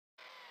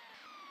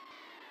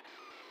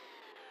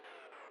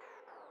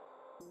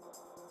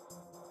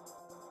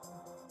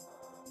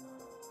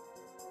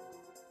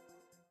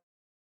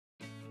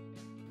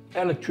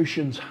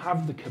Electricians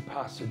have the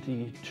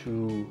capacity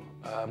to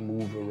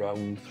move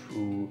around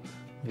through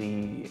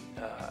the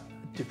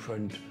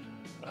different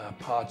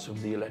parts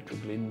of the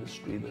electrical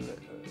industry. The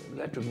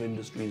electrical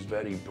industry is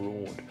very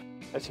broad.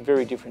 It's a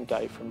very different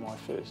day from my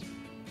first.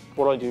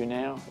 What I do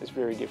now is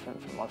very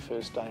different from my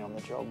first day on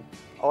the job.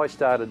 I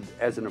started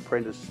as an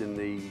apprentice in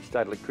the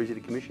State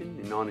Electricity Commission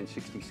in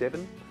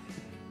 1967.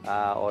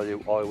 I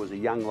was a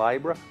young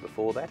labourer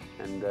before that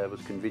and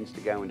was convinced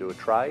to go into a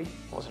trade.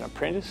 I was an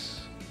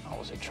apprentice, I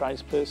was a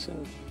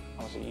tradesperson,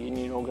 I was a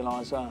union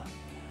organiser,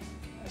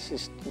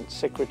 assistant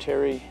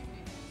secretary,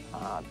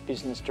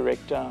 business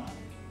director,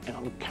 and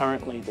I'm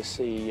currently the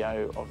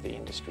CEO of the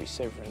Industry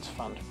Severance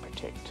Fund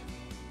Protect.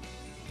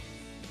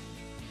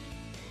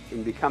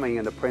 In becoming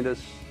an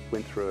apprentice,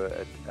 went through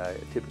a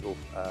typical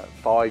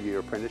 5-year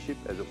apprenticeship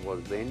as it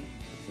was then.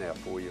 It's now a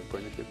 4-year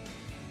apprenticeship.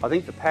 I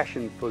think the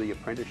passion for the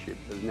apprenticeship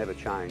has never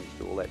changed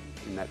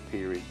in that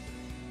period.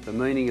 The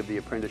meaning of the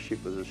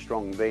apprenticeship was as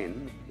strong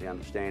then, the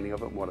understanding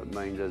of it and what it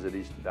means, as it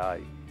is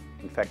today.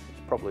 In fact,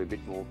 it's probably a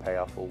bit more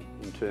powerful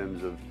in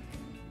terms of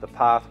the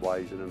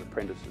pathways that an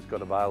apprentice has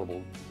got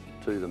available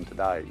to them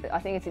today. I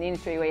think it's an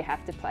industry where you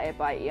have to play it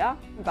by ear,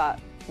 but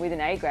with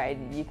an A grade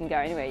you can go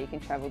anywhere, you can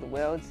travel the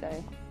world,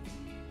 so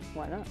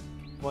why not?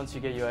 Once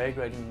you get your A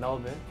grade in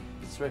Melbourne,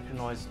 it's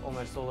recognised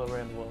almost all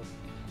around the world.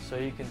 So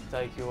you can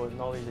take your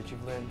knowledge that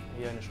you've learned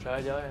here in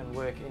Australia and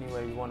work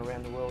anywhere you want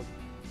around the world.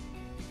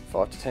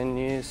 5 to 10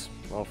 years,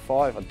 well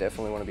 5, I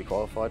definitely want to be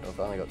qualified. I've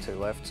only got 2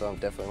 left, so I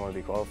definitely want to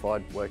be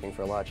qualified working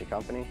for a larger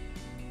company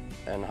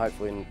and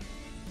hopefully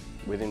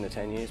within the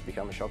 10 years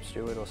become a shop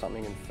steward or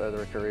something and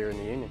further a career in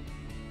the union.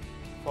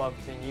 5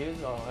 to 10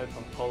 years, I hope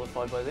I'm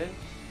qualified by then.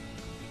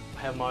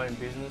 Have my own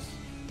business,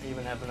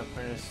 even have an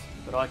apprentice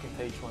that I can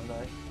teach one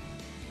day.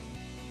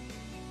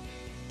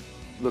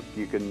 Look,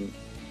 you can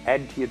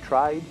add to your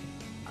trade,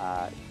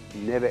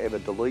 never ever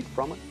delete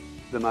from it.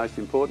 The most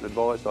important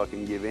advice I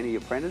can give any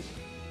apprentice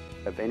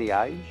of any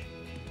age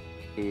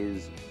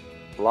is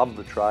love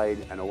the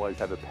trade and always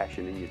have a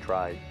passion in your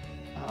trade.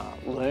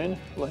 Learn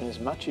as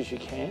much as you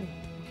can,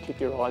 keep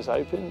your eyes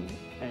open,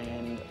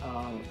 and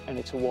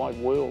it's a wide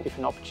world. If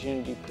an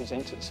opportunity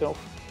presents itself,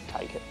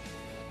 take it.